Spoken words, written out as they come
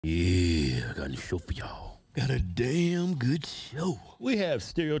Yeah, I got a show for y'all. Got a damn good show. We have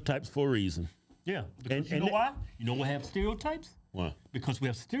stereotypes for a reason. Yeah. And you know why? You know we have stereotypes? Why? Because we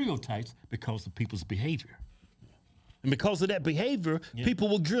have stereotypes because of people's behavior. And because of that behavior, people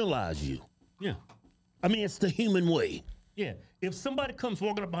will generalize you. Yeah. I mean, it's the human way. Yeah. If somebody comes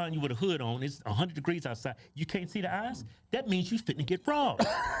walking up behind you with a hood on, it's 100 degrees outside, you can't see the eyes, that means you fitting to get robbed.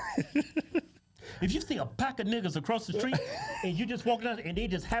 If you see a pack of niggas across the street and you just walking out and they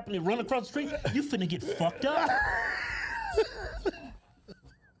just happen to run across the street, you finna get fucked up.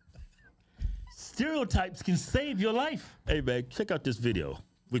 Stereotypes can save your life. Hey, man, check out this video,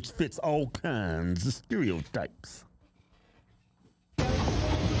 which fits all kinds of stereotypes.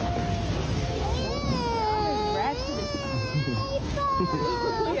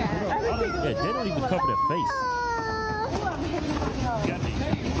 Yeah, they don't even cover their face.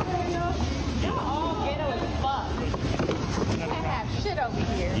 Y'all all ghetto as fuck. I have shit over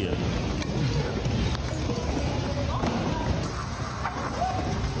here. Yeah.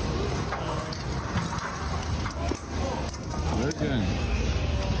 Looking.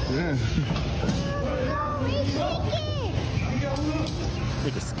 Yeah.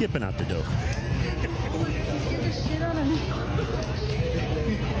 Nigga skipping out the door.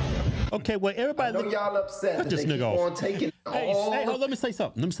 Okay, well, everybody. I know y'all upset Cut that this they nigga keep off. on taking Hey, all hold, let me say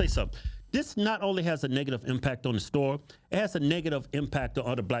something. This not only has a negative impact on the store, it has a negative impact on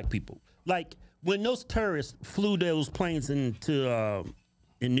other black people. Like when those terrorists flew those planes into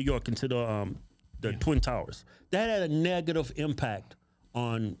in New York into the Twin Towers, that had a negative impact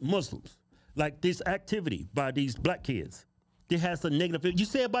on Muslims. Like this activity by these black kids, it has a negative. You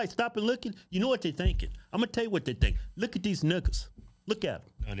say everybody stop and looking, you know what they're thinking. I'm gonna tell you what they think. Look at these niggas. Look at them.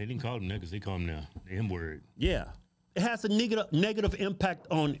 No, they didn't call them niggas. They call them the M-word. Yeah. It has a negative impact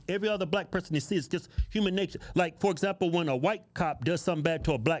on every other black person they see. It's just human nature. Like, for example, when a white cop does something bad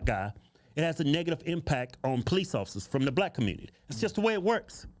to a black guy, it has a negative impact on police officers from the black community. It's just the way it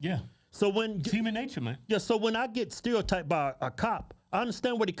works. Yeah. So when it's human nature, man. Yeah. So when I get stereotyped by a cop, I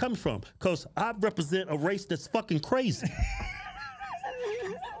understand where he comes from because I represent a race that's fucking crazy.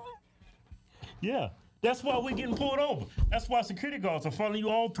 Yeah. That's why we're getting pulled over. That's why security guards are following you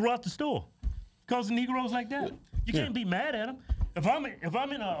all throughout the store. Because of Negroes like that. You can't be mad at them. If I'm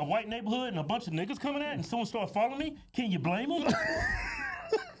in a white neighborhood and a bunch of niggas coming at and someone start following me, can you blame them?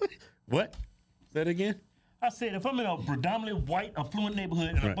 What? Say that again? I said if I'm in a predominantly white, affluent neighborhood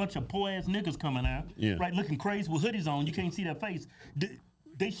and a bunch of poor-ass niggas coming out, right, looking crazy with hoodies on, you can't see their face,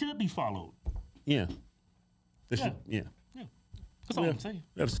 they should be followed. Yeah. They should, yeah. That's all I'm saying.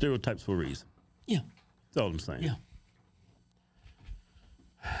 We have stereotypes for a reason. Yeah. That's all I'm saying. Yeah.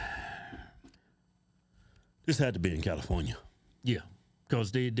 This had to be in California. Yeah,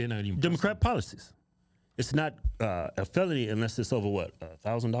 because they're not even Democrat policies. It's not a felony unless it's over what,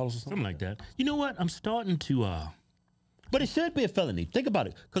 $1,000 or something like that. You know what? I'm starting to. But it should be a felony. Think about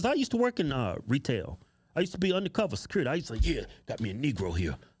it, because I used to work in retail. I used to be undercover security. I used to say, got me a Negro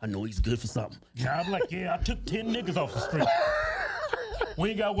here. I know he's good for something. Yeah, I'm like, I took 10 niggas off the street. We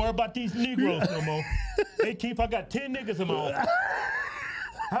ain't got to worry about these Negroes no more. Hey, Keith, I got 10 niggas in my office.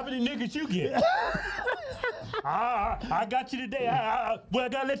 How many niggas you get? I got you today. Well, I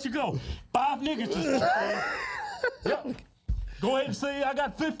got to let you go. 5 niggas. Yep. Go ahead and say I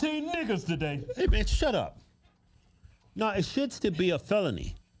got 15 niggas today. Hey, man, shut up. No, it should still be a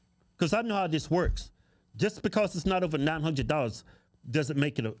felony, because I know how this works. Just because it's not over $900 doesn't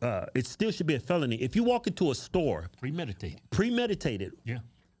make it it still should be a felony. If you walk into a store. Premeditated. Yeah.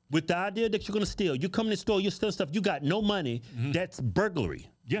 With the idea that you're going to steal. You come in the store, you steal stuff, you got no money, that's burglary.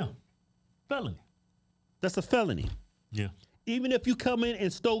 Yeah. Felony. That's a felony. Yeah. Even if you come in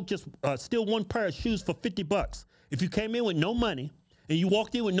and steal one pair of shoes for $50. If you came in with no money and you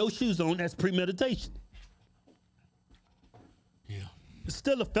walked in with no shoes on, that's premeditation. Yeah. It's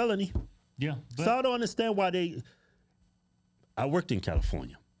still a felony. Yeah. So I don't understand why I worked in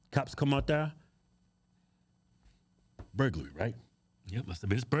California. Cops come out there. Burglary, right? Yep, that's the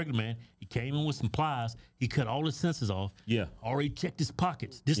biggest burglary, man. He came in with some pliers. He cut all his sensors off. Yeah. Already checked his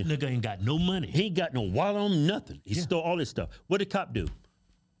pockets. This nigga ain't got no money. He ain't got no wallet on, nothing. He stole all this stuff. What did the cop do?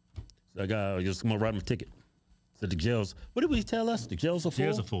 So I got just gonna write him a ticket. So the jails. What did we tell us? The jails are full.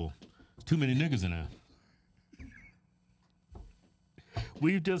 Jails are full. Too many niggas in there.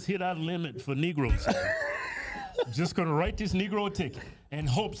 We've just hit our limit for Negroes. Just gonna write this Negro a ticket and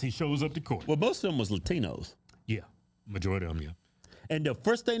hopes he shows up to court. Well, most of them was Latinos. Yeah, majority of them, yeah. And the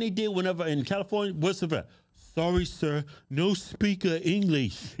first thing they did whenever in California was sorry, sir, no speaker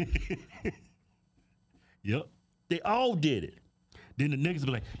English. Yep. They all did it. Then the niggas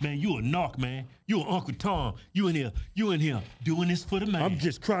be like, man, you a narc, man. You an Uncle Tom. You in here doing this for the man. I'm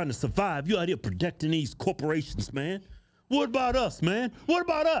just trying to survive. You out here protecting these corporations, man. What about us, man? What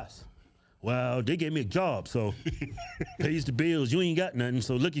about us? Well, they gave me a job, so pays the bills. You ain't got nothing,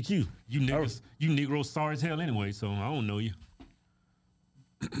 so look at you. You niggas, you Negroes sorry as hell anyway, so I don't know you.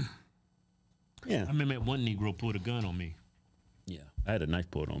 Yeah. I remember that one Negro pulled a gun on me. Yeah, I had a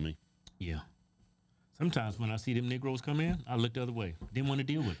knife pulled on me. Yeah. Sometimes when I see them Negroes come in, I look the other way. Didn't want to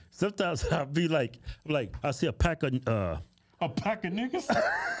deal with it. Sometimes I'll be like, I see a pack of A pack of niggas?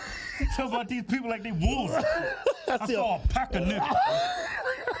 You talk about these people like they wolves. I saw a pack of niggas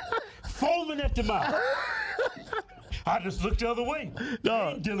foaming at the mouth. I just looked the other way. No,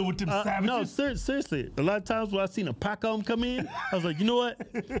 I ain't dealing with them savages. No, seriously. A lot of times when I seen a pack of them come in, I was like, you know what?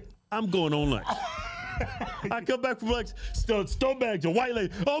 I'm going on lunch. I come back from lunch, stone bags, a white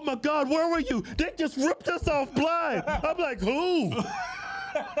lady. Oh my God, where were you? They just ripped us off blind. I'm like, who?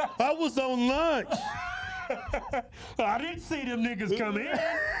 I was on lunch. I didn't see them niggas come in.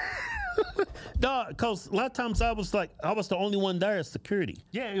 No, because a lot of times I was the only one there as security.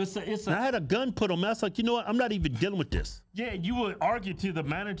 Yeah, it's I had a gun put on me. I was like, you know what? I'm not even dealing with this. Yeah, you would argue to the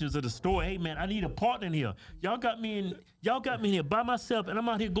managers of the store, hey man, I need a partner in here. Y'all got me in here by myself, and I'm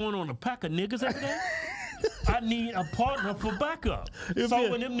out here going on a pack of niggas every day. I need a partner for backup.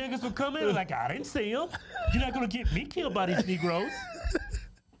 So when them niggas would come in, like, I didn't see them. You're not gonna get me killed by these Negroes.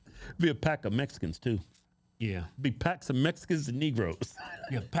 Be a pack of Mexicans too. Yeah. Be packs of Mexicans and Negroes.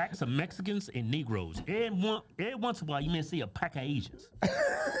 Yeah, packs of Mexicans and Negroes. Every once in a while, you may see a pack of Asians.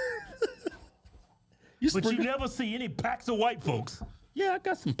 But you never see any packs of white folks. Yeah, I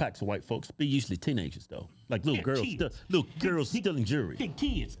got some packs of white folks. But usually teenagers, though. Like little girls. Little girls stealing jewelry. Big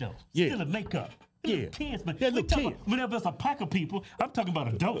kids, though. Yeah. Stealing makeup. Yeah. Kids, but kids. Whenever it's a pack of people, I'm talking about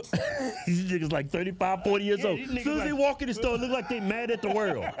adults. These niggas like 35, 40 years old. As soon as they walk in the store, it look like they mad at the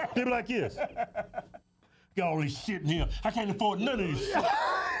world. They be like this. Got all this shit in here. I can't afford none of this shit.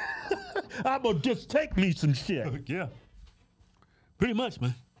 I'm gonna just take me some shit. Yeah. Pretty much,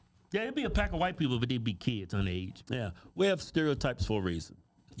 man. Yeah, it'd be a pack of white people, but they'd be kids underage. Yeah. We have stereotypes for a reason.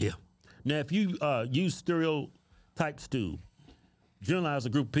 Yeah. Now, if you use stereotypes to generalize a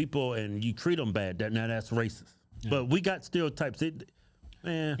group of people and you treat them bad, that's racist. Yeah. But we got stereotypes.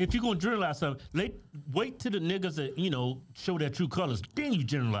 Man. If you're gonna generalize something, wait till the niggas that, show their true colors, then you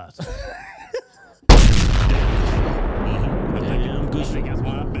generalize. I think that's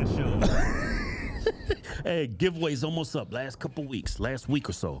one of our best shows. Hey, giveaway's almost up. Last week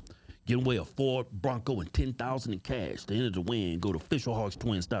or so. Giving away a Ford Bronco and $10,000 in cash. To enter the win, go to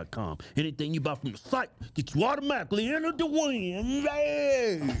officialhodgetwins.com. Anything you buy from the site gets you automatically entered the win.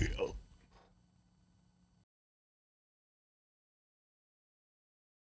 Yeah.